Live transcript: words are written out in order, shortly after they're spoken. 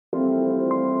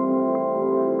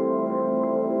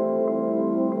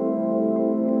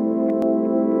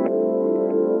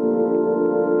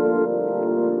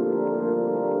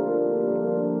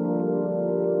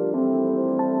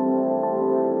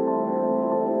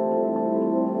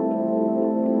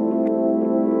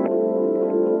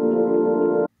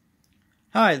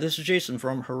Hi, this is Jason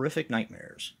from Horrific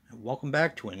Nightmares, and welcome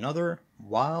back to another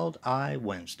Wild Eye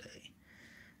Wednesday.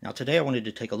 Now today I wanted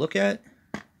to take a look at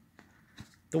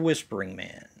The Whispering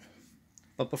Man.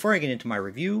 But before I get into my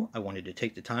review, I wanted to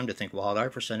take the time to thank Wild Eye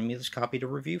for sending me this copy to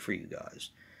review for you guys.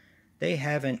 They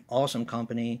have an awesome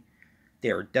company.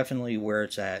 They are definitely where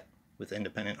it's at with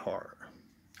independent horror.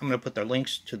 I'm going to put their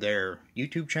links to their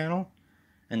YouTube channel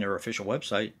and their official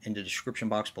website in the description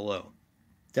box below.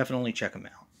 Definitely check them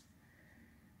out.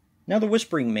 Now, The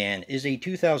Whispering Man is a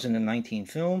 2019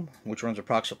 film which runs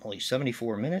approximately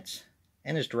 74 minutes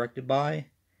and is directed by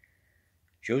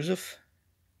Joseph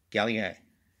Gallier.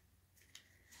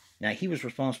 Now, he was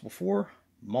responsible for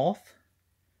Moth,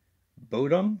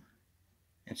 Bodom,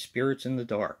 and Spirits in the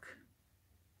Dark.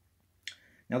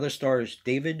 Now, this stars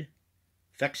David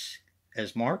Fex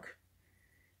as Mark.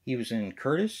 He was in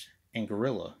Curtis and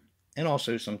Gorilla, and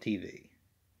also some TV.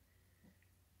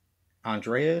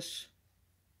 Andreas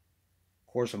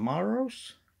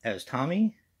Korsamaros as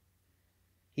Tommy.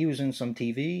 He was in some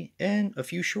TV and a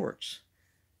few shorts.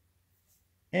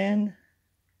 And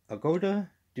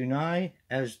Agoda Dunai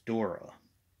as Dora.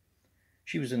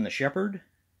 She was in The Shepherd,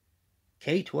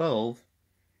 K-12,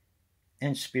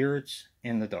 and Spirits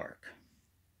in the Dark.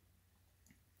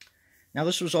 Now,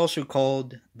 this was also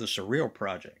called The Surreal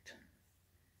Project,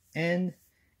 and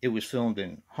it was filmed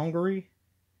in Hungary,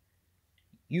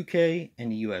 UK,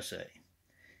 and the USA.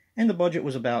 And the budget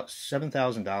was about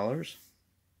 $7,000.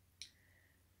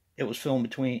 It was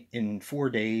filmed in 4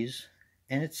 days,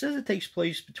 and it says it takes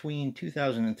place between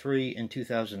 2003 and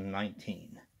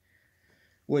 2019.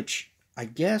 Which, I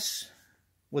guess,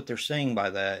 what they're saying by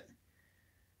that,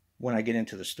 when I get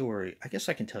into the story, I guess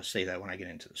I can say that when I get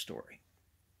into the story.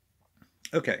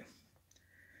 Okay.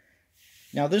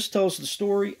 Now, this tells the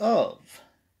story of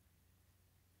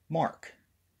Mark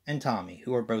and Tommy,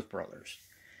 who are both brothers.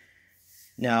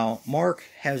 Now, Mark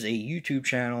has a YouTube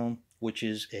channel, which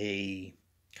is a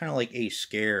kind of like a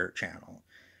scare channel,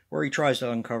 where he tries to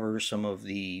uncover some of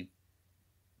the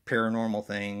paranormal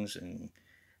things and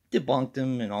debunk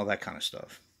them and all that kind of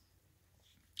stuff.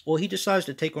 Well, he decides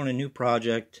to take on a new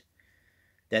project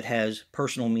that has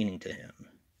personal meaning to him.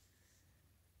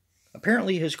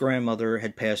 Apparently, his grandmother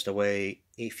had passed away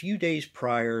a few days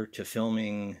prior to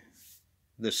filming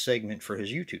this segment for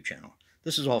his YouTube channel.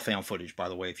 This is all found footage, by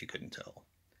the way, if you couldn't tell.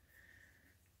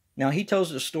 Now, he tells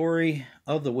the story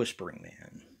of the Whispering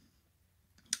Man.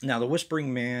 Now, the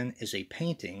Whispering Man is a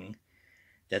painting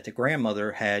that the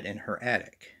grandmother had in her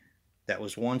attic that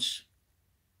was once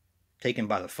taken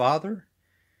by the father.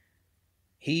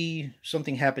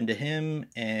 Something happened to him,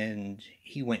 and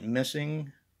he went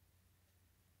missing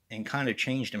and kind of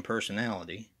changed in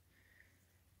personality.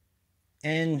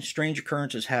 And strange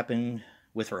occurrences happened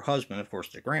with her husband, of course,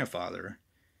 the grandfather,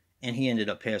 and he ended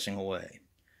up passing away.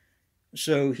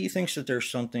 So he thinks that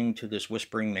there's something to this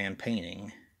Whispering Man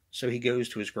painting, so he goes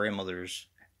to his grandmother's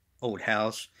old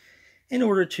house in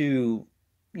order to,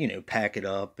 pack it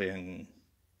up and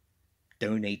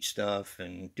donate stuff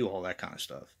and do all that kind of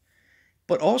stuff.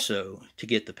 But also to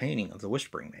get the painting of the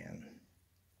Whispering Man.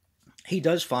 He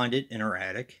does find it in her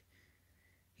attic.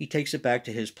 He takes it back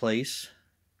to his place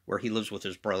where he lives with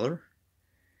his brother,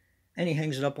 and he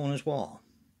hangs it up on his wall.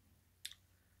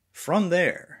 From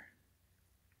there,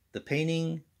 the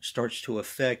painting starts to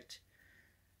affect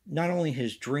not only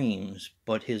his dreams,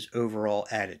 but his overall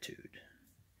attitude.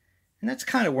 And that's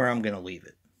kind of where I'm going to leave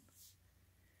it.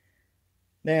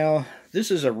 Now,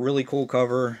 this is a really cool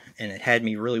cover, and it had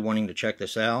me really wanting to check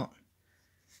this out.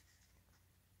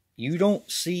 You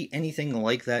don't see anything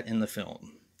like that in the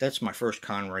film. That's my first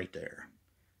con right there.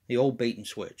 The old bait and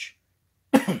switch.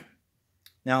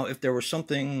 Now, if there was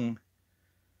something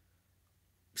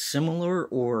similar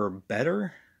or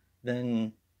better,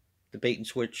 then the bait and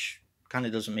switch kind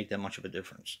of doesn't make that much of a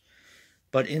difference.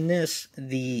 But in this,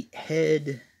 the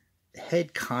head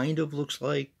kind of looks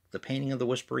like the painting of the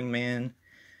Whispering Man,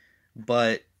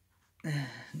 but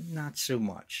not so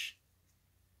much.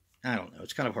 I don't know.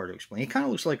 It's kind of hard to explain. It kind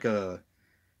of looks like an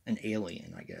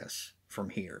alien, I guess, from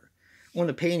here. On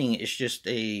the painting, it's just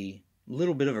a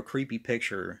little bit of a creepy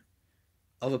picture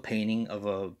of a painting of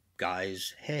a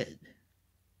guy's head.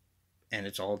 And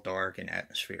it's all dark and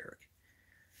atmospheric.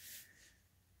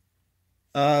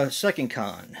 Second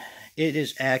con. It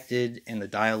is acted, and the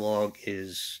dialogue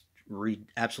is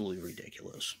absolutely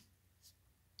ridiculous.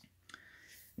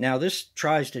 Now, this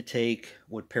tries to take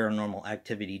what Paranormal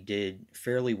Activity did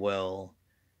fairly well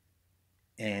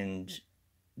and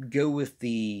go with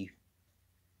the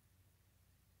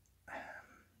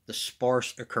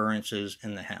sparse occurrences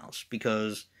in the house,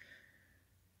 because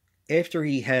After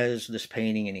he has this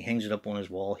painting and he hangs it up on his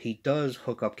wall, he does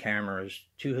hook up cameras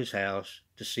to his house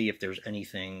to see if there's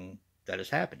anything that is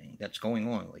happening, that's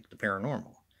going on, like the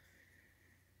paranormal.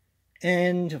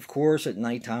 And of course, at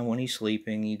nighttime when he's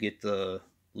sleeping, you get the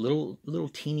little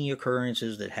teeny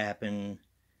occurrences that happen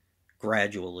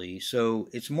gradually. So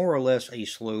it's more or less a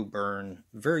slow burn,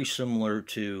 very similar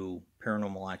to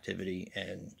Paranormal Activity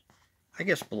and I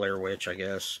guess Blair Witch, I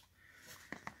guess.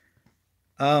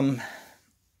 To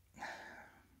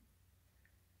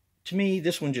me,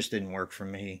 this one just didn't work for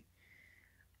me.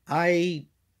 I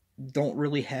don't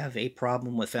really have a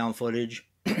problem with found footage.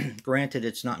 Granted,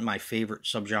 it's not my favorite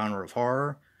subgenre of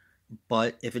horror,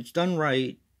 but if it's done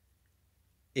right,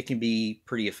 it can be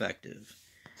pretty effective.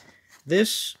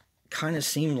 This kind of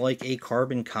seemed like a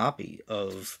carbon copy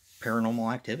of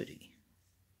Paranormal Activity,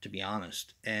 to be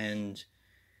honest. And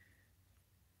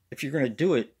if you're going to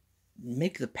do it,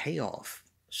 make the payoff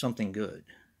something good.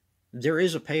 There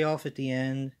is a payoff at the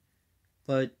end,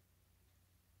 but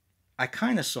I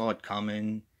kind of saw it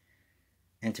coming.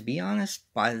 And to be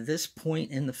honest, by this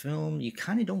point in the film, you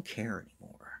kind of don't care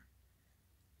anymore.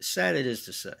 Sad it is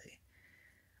to say.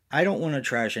 I don't want to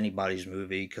trash anybody's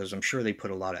movie because I'm sure they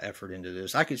put a lot of effort into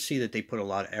this. I could see that they put a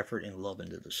lot of effort and love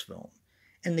into this film.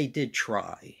 And they did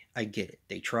try. I get it.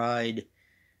 They tried.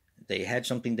 They had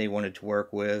something they wanted to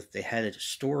work with. They had a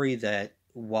story that,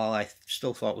 while I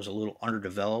still thought was a little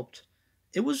underdeveloped,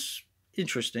 it was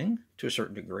interesting to a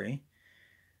certain degree.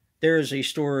 There is a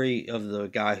story of the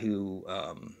guy who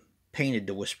painted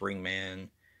the Whispering Man,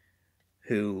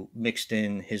 who mixed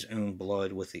in his own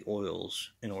blood with the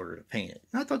oils in order to paint it.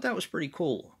 And I thought that was pretty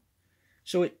cool.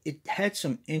 So it had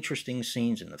some interesting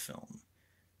scenes in the film.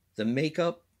 The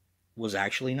makeup was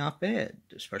actually not bad.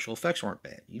 The special effects weren't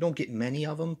bad. You don't get many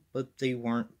of them, but they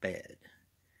weren't bad.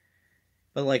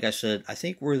 But like I said, I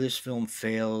think where this film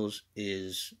fails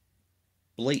is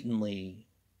blatantly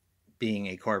being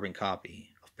a carbon copy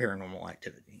Paranormal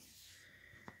Activity.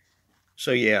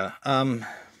 So yeah,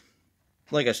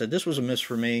 like I said, this was a miss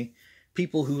for me.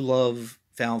 People who love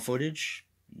found footage,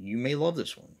 you may love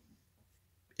this one.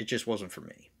 It just wasn't for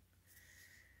me.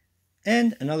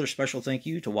 And another special thank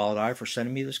you to Wild Eye for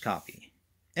sending me this copy.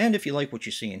 And if you like what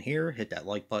you see in here, hit that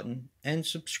like button and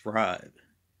subscribe.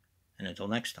 And until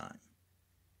next time,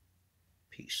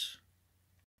 peace.